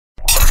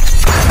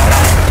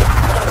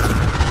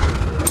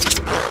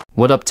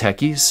What up,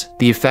 techies?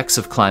 The effects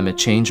of climate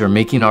change are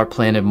making our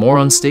planet more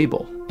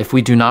unstable. If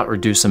we do not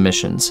reduce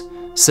emissions,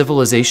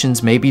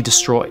 civilizations may be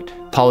destroyed.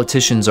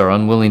 Politicians are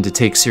unwilling to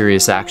take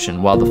serious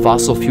action while the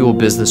fossil fuel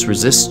business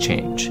resists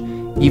change.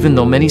 Even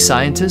though many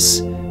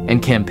scientists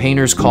and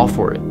campaigners call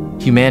for it,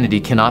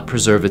 humanity cannot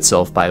preserve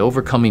itself by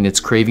overcoming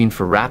its craving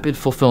for rapid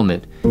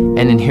fulfillment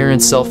and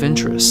inherent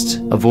self-interest.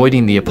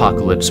 Avoiding the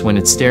apocalypse when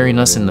it's staring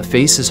us in the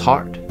face is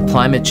hard.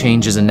 Climate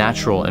change is a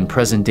natural and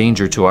present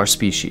danger to our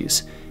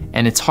species,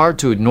 and it's hard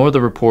to ignore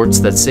the reports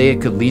that say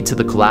it could lead to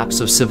the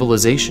collapse of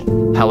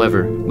civilization.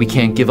 However, we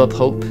can't give up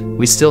hope.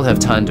 We still have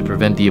time to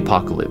prevent the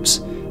apocalypse,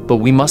 but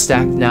we must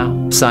act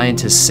now.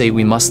 Scientists say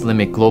we must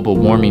limit global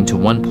warming to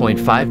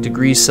 1.5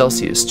 degrees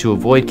Celsius to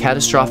avoid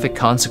catastrophic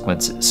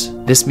consequences.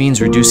 This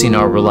means reducing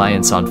our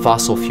reliance on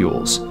fossil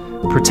fuels,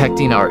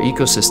 protecting our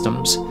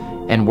ecosystems,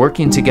 and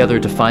working together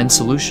to find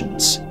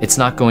solutions. It's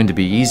not going to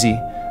be easy,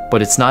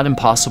 but it's not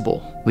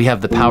impossible. We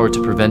have the power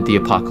to prevent the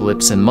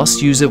apocalypse and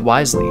must use it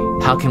wisely.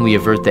 How can we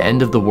avert the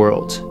end of the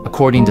world?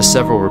 According to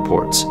several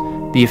reports,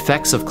 the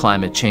effects of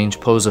climate change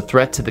pose a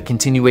threat to the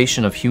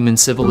continuation of human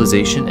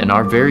civilization and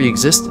our very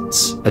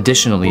existence.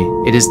 Additionally,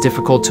 it is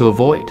difficult to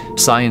avoid.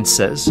 Science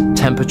says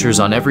temperatures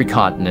on every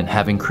continent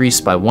have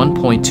increased by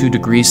 1.2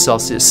 degrees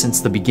Celsius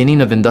since the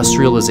beginning of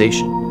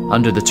industrialization.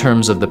 Under the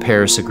terms of the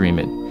Paris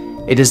Agreement,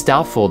 it is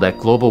doubtful that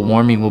global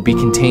warming will be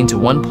contained to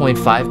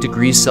 1.5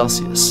 degrees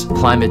Celsius.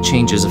 Climate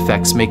change's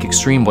effects make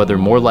extreme weather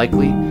more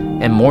likely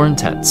and more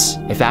intense.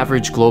 If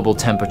average global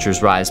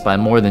temperatures rise by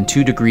more than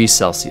 2 degrees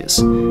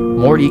Celsius,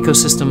 more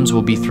ecosystems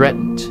will be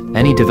threatened.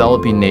 Many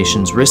developing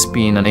nations risk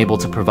being unable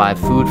to provide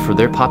food for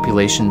their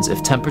populations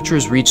if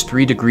temperatures reach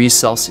 3 degrees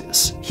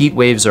Celsius. Heat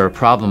waves are a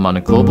problem on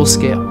a global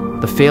scale.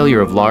 The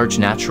failure of large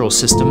natural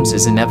systems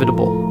is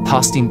inevitable.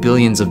 Costing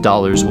billions of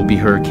dollars will be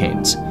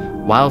hurricanes,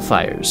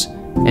 wildfires,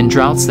 and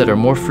droughts that are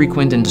more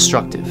frequent and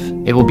destructive.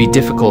 It will be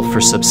difficult for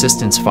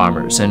subsistence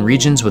farmers and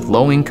regions with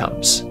low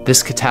incomes.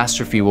 This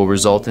catastrophe will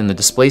result in the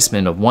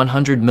displacement of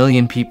 100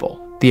 million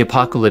people. The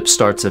apocalypse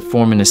starts at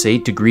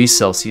 4-8 degrees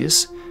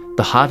Celsius,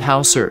 the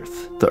hothouse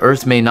Earth. The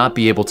Earth may not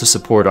be able to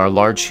support our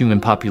large human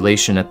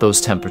population at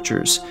those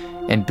temperatures,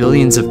 and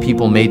billions of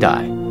people may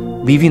die,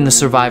 leaving the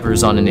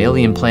survivors on an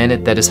alien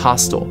planet that is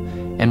hostile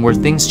and where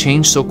things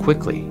change so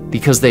quickly.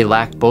 Because they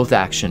lacked both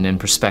action and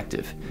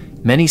perspective,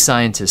 many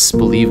scientists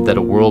believed that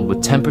a world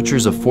with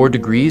temperatures of 4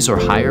 degrees or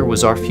higher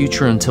was our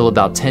future until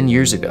about 10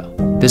 years ago.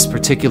 This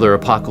particular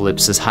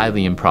apocalypse is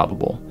highly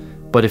improbable,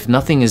 but if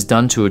nothing is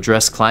done to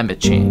address climate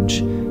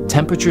change,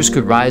 temperatures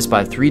could rise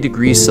by 3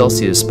 degrees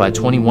Celsius by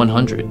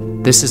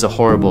 2100. This is a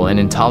horrible and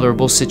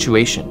intolerable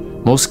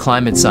situation. Most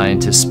climate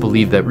scientists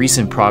believe that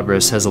recent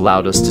progress has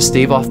allowed us to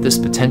stave off this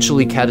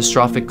potentially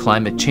catastrophic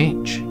climate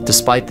change.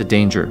 Despite the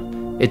danger,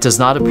 it does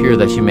not appear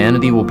that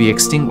humanity will be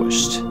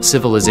extinguished.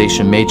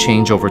 Civilization may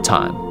change over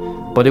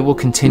time, but it will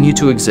continue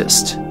to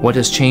exist. What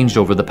has changed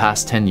over the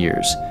past 10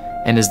 years?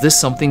 And is this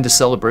something to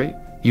celebrate?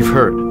 You've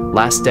heard,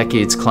 last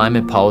decade's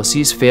climate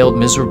policies failed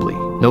miserably.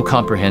 No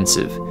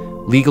comprehensive,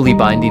 legally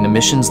binding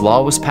emissions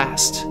law was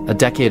passed. A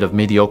decade of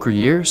mediocre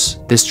years?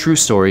 This true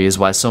story is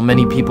why so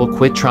many people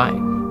quit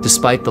trying.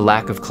 Despite the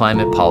lack of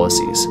climate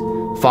policies,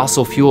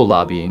 fossil fuel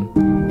lobbying,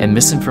 and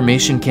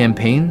misinformation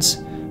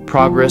campaigns,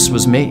 progress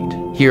was made.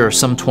 Here are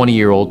some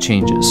 20-year-old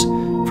changes.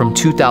 From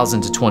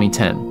 2000 to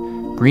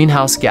 2010,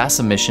 greenhouse gas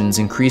emissions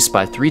increased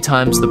by 3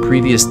 times the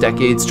previous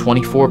decade's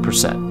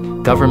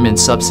 24%. Government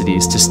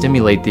subsidies to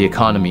stimulate the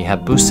economy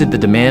have boosted the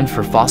demand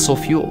for fossil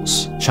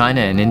fuels.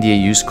 China and India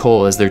use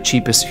coal as their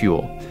cheapest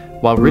fuel,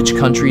 while rich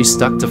countries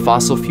stuck to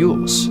fossil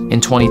fuels. In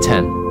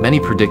 2010, many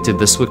predicted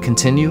this would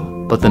continue,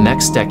 but the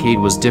next decade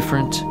was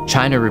different.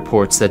 China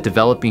reports that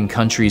developing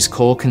countries'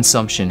 coal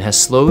consumption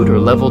has slowed or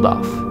leveled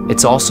off.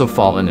 It's also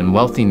fallen in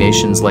wealthy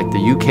nations like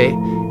the UK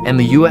and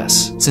the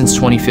US. Since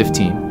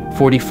 2015,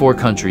 44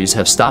 countries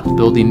have stopped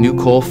building new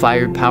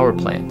coal-fired power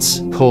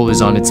plants. Coal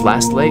is on its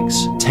last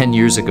legs. 10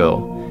 years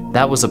ago,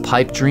 that was a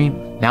pipe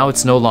dream. Now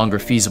it's no longer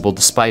feasible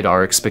despite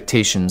our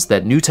expectations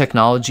that new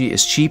technology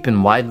is cheap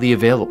and widely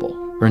available.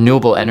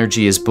 Renewable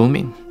energy is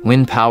booming.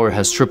 Wind power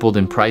has tripled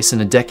in price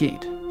in a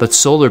decade, but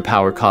solar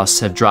power costs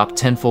have dropped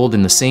tenfold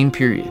in the same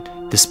period.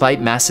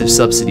 Despite massive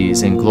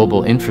subsidies and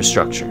global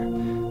infrastructure,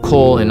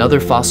 coal and other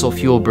fossil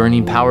fuel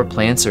burning power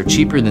plants are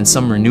cheaper than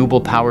some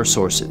renewable power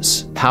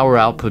sources. Power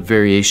output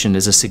variation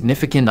is a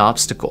significant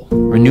obstacle.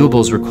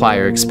 Renewables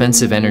require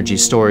expensive energy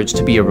storage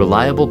to be a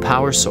reliable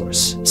power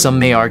source. Some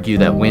may argue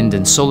that wind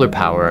and solar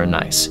power are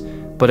nice,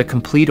 but a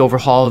complete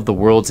overhaul of the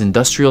world's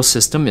industrial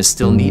system is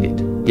still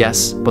needed.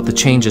 Yes, but the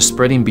change is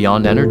spreading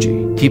beyond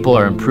energy. People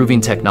are improving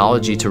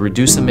technology to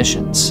reduce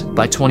emissions.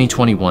 By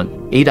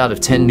 2021, 8 out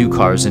of 10 new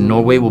cars in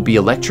Norway will be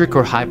electric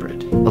or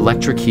hybrid.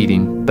 Electric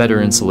heating,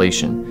 better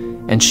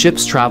insulation, and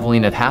ships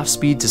traveling at half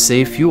speed to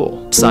save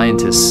fuel.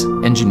 Scientists,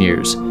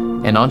 engineers,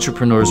 and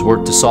entrepreneurs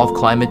work to solve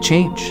climate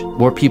change.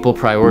 More people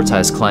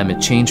prioritize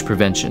climate change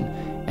prevention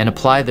and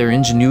apply their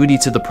ingenuity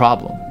to the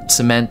problem.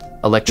 Cement,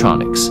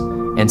 electronics,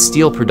 and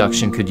steel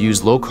production could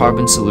use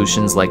low-carbon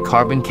solutions like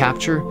carbon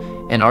capture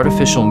and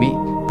artificial meat.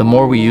 The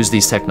more we use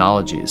these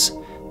technologies,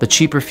 the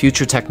cheaper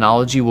future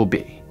technology will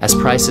be. As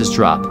prices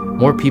drop,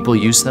 more people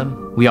use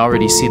them. We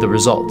already see the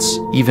results.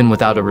 Even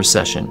without a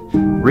recession,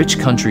 rich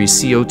countries'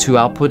 CO2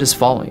 output is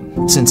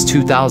falling. Since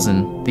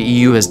 2000, the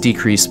EU has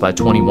decreased by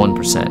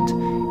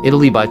 21%,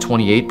 Italy by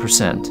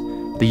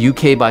 28%, the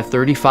UK by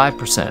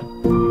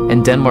 35%,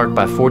 and Denmark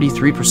by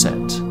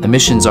 43%.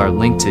 Emissions are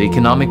linked to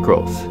economic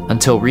growth.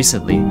 Until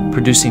recently,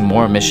 producing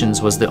more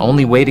emissions was the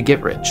only way to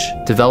get rich.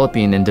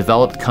 Developing and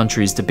developed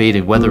countries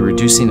debated whether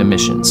reducing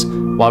emissions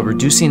while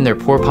reducing their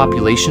poor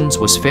populations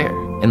was fair.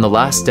 In the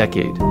last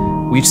decade,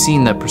 we've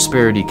seen that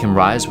prosperity can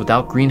rise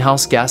without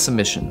greenhouse gas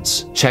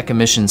emissions. Czech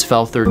emissions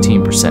fell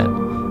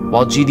 13%,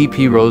 while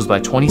GDP rose by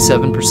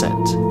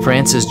 27%.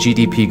 France's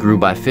GDP grew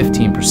by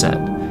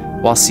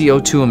 15%, while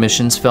CO2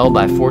 emissions fell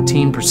by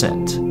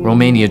 14%.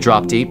 Romania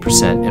dropped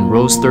 8% and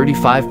rose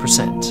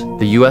 35%.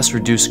 The US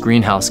reduced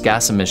greenhouse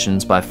gas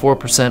emissions by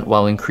 4%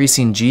 while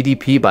increasing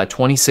GDP by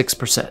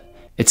 26%.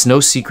 It's no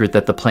secret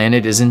that the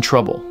planet is in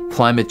trouble.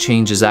 Climate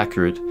change is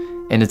accurate,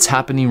 and it's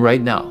happening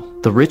right now.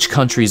 The rich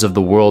countries of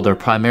the world are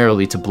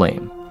primarily to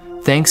blame,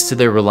 thanks to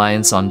their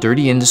reliance on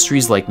dirty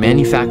industries like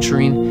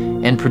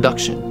manufacturing and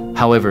production.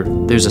 However,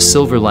 there's a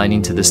silver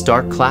lining to this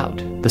dark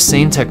cloud. The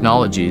same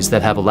technologies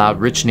that have allowed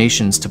rich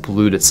nations to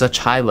pollute at such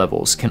high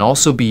levels can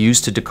also be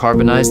used to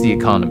decarbonize the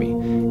economy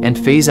and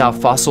phase out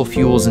fossil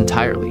fuels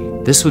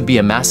entirely. This would be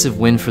a massive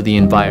win for the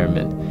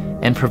environment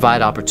and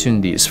provide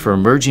opportunities for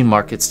emerging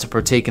markets to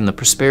partake in the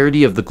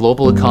prosperity of the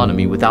global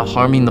economy without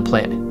harming the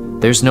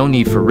planet. There's no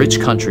need for rich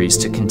countries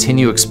to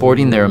continue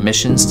exporting their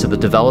emissions to the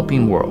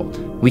developing world.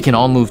 We can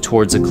all move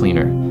towards a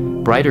cleaner,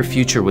 brighter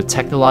future with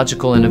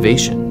technological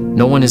innovation.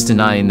 No one is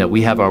denying that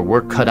we have our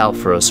work cut out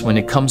for us when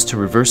it comes to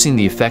reversing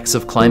the effects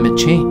of climate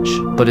change.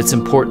 But it's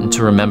important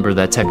to remember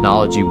that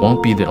technology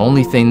won't be the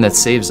only thing that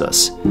saves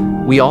us.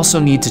 We also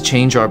need to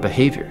change our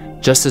behavior.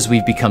 Just as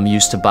we've become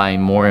used to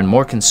buying more and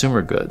more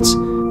consumer goods,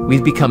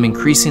 we've become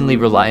increasingly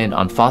reliant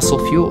on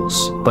fossil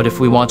fuels. But if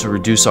we want to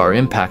reduce our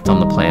impact on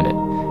the planet,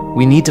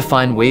 we need to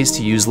find ways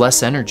to use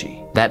less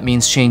energy. That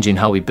means changing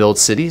how we build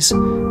cities,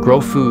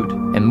 grow food,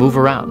 and move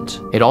around.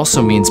 It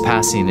also means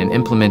passing and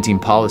implementing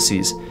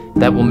policies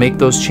that will make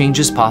those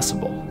changes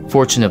possible.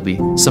 Fortunately,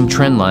 some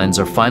trend lines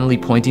are finally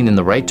pointing in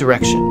the right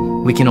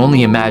direction. We can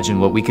only imagine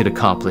what we could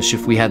accomplish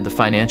if we had the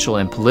financial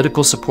and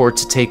political support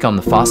to take on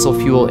the fossil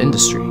fuel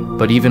industry.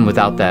 But even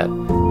without that,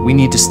 we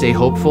need to stay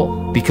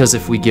hopeful, because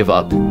if we give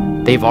up,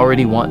 they've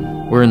already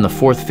won. We're in the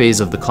fourth phase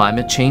of the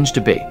climate change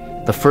debate.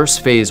 The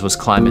first phase was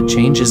climate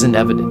change isn't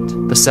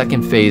evident. The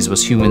second phase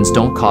was humans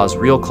don't cause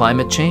real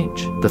climate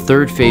change. The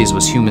third phase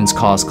was humans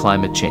cause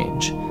climate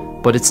change,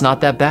 but it's not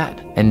that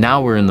bad. And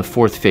now we're in the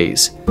fourth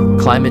phase.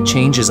 Climate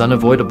change is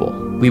unavoidable.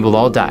 We will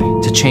all die.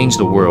 To change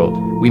the world,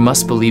 we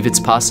must believe it's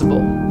possible.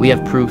 We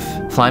have proof.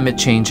 Climate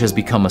change has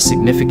become a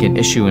significant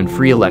issue in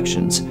free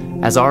elections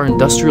as our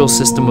industrial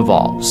system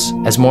evolves.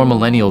 As more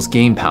millennials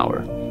gain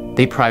power,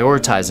 they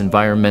prioritize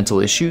environmental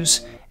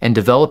issues and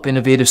develop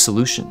innovative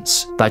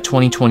solutions. By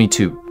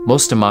 2022,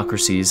 most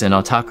democracies and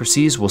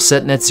autocracies will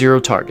set net zero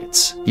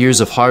targets.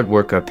 Years of hard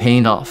work are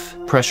paying off.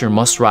 Pressure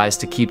must rise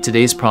to keep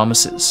today's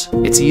promises.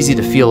 It's easy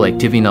to feel like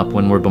giving up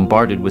when we're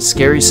bombarded with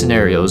scary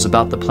scenarios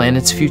about the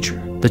planet's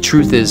future. The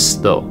truth is,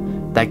 though,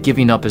 that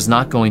giving up is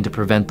not going to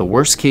prevent the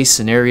worst-case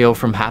scenario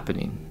from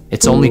happening.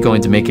 It's only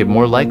going to make it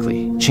more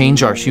likely.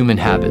 Change our human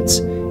habits,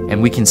 and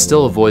we can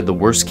still avoid the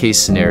worst-case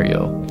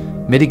scenario,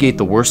 mitigate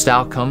the worst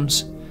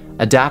outcomes,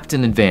 adapt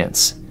in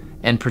advance,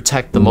 and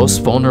protect the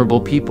most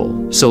vulnerable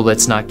people. So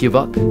let's not give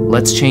up.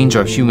 Let's change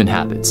our human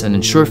habits and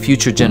ensure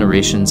future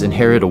generations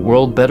inherit a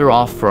world better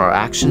off for our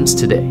actions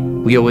today.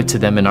 We owe it to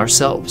them and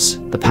ourselves.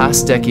 The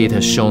past decade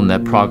has shown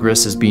that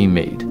progress is being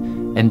made,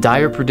 and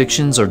dire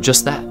predictions are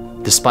just that.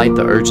 Despite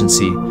the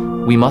urgency,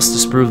 we must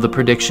disprove the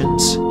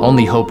predictions.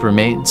 Only hope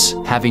remains.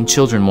 Having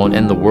children won't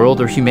end the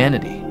world or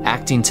humanity.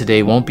 Acting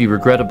today won't be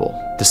regrettable.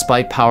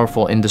 Despite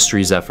powerful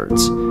industry's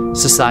efforts,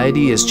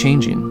 society is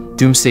changing.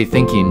 Doomsday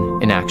thinking,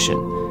 inaction,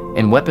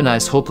 and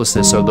weaponized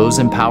hopelessness are those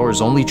in power's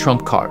only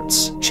trump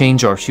cards.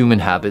 Change our human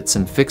habits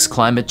and fix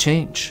climate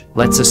change.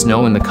 Let us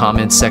know in the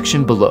comments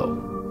section below.